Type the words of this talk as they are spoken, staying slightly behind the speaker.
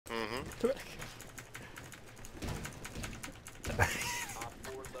Mm-hmm.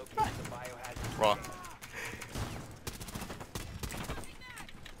 Raw.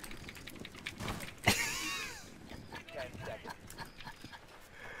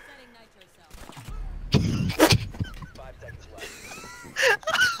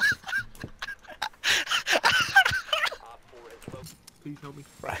 Please help me.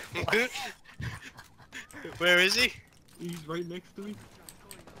 Right. Where is he? He's right next to me.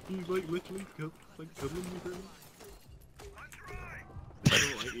 He's like literally like cuddling me right now. I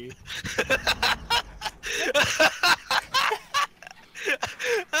don't like you.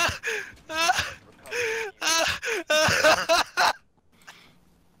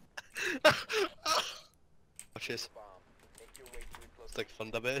 Watch this. It's like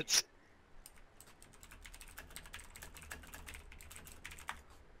Thunderbirds.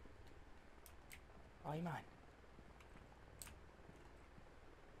 Aye, man.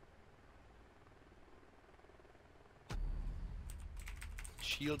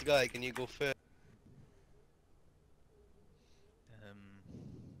 Shield guy, can you go first?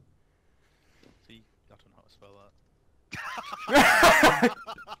 See, I don't know how to spell that.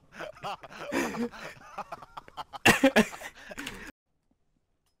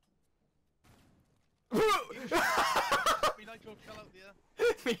 Me nitro shell out there.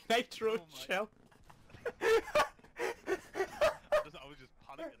 Me nitro Oh my. shell. I was just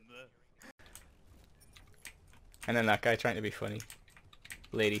panicking there. And then that guy trying to be funny.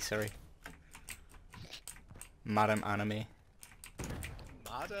 Lady, sorry. Madam Anime.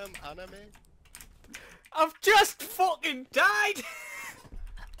 Madam Anime? I've just fucking died!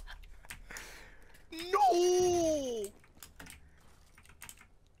 No!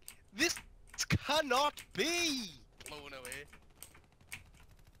 This cannot be! Blown away.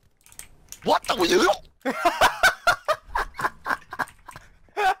 What the hell?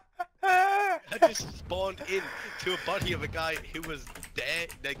 I just spawned in to a body of a guy who was dead,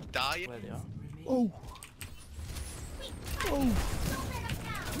 like dying. Where they are? Oh! Oh!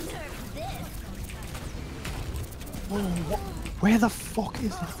 Whoa, what? Where the fuck is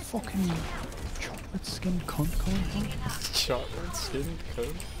that fucking chocolate skinned cunt coming from? Chocolate skin coat.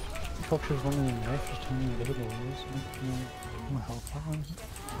 I thought she was running in there, she's telling me a little I'm gonna help that one.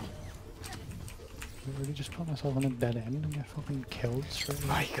 I really just put myself on a dead end and get fucking killed straight away.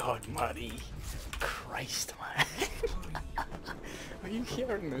 My god, Muddy. Christ, man. Are you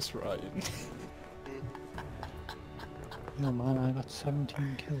hearing this, Ryan? No man, I got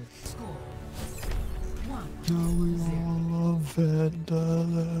 17 kills. Now we all love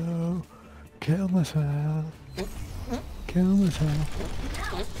Vendalo. Kill myself. Kill myself.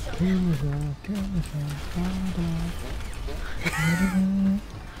 Kill myself. Kill myself.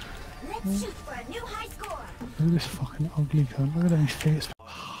 Let's shoot for a new high score. Look at this fucking ugly cunt. Look at his face.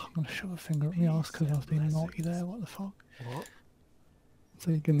 I'm gonna shove a finger at my ass because I was being naughty there. What the fuck? What? It's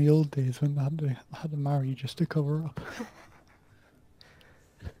like in the old days when I had to marry just to cover up.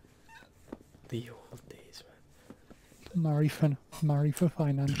 The old days, man. Marry for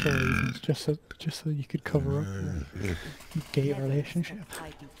financial reasons, just so you could cover up your gay relationship.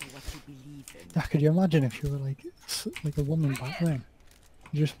 Yeah, could you imagine if you were like a woman back then?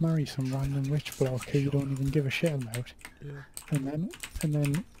 You just marry some random rich bloke who you don't even give a shit about, and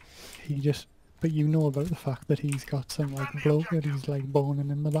then he just. But you know about the fact that he's got some like bloke that he's like boning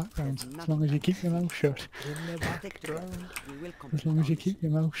in the background. As long as you keep your mouth shut. As long as you keep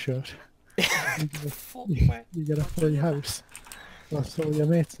your mouth shut. You get a free house. That's all your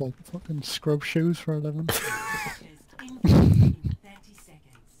mates like fucking scrub shoes for a living.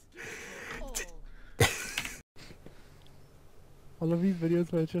 I love these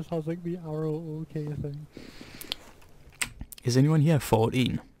videos where it just has like the arrow OK thing. Is anyone here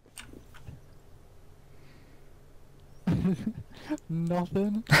 14?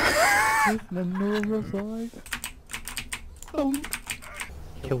 Nothing. No reply.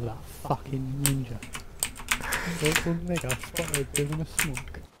 Kill that fucking ninja. Don't make us spot like they're gonna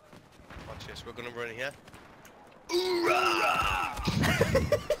smoke. Watch this, we're gonna run in here.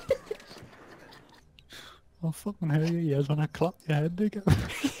 I'll fucking hurt your ears when I clap your head together.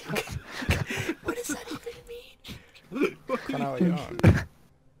 What does that even mean? Can I you on?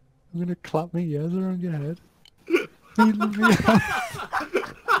 I'm gonna clap my ears around your head.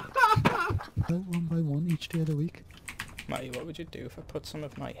 One by one each day of the week. Matty, what would you do if I put some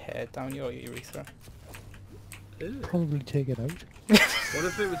of my hair down your urethra? Probably take it out. What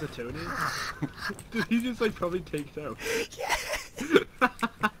if it was a toenail? Did he just like probably take it out? Yeah!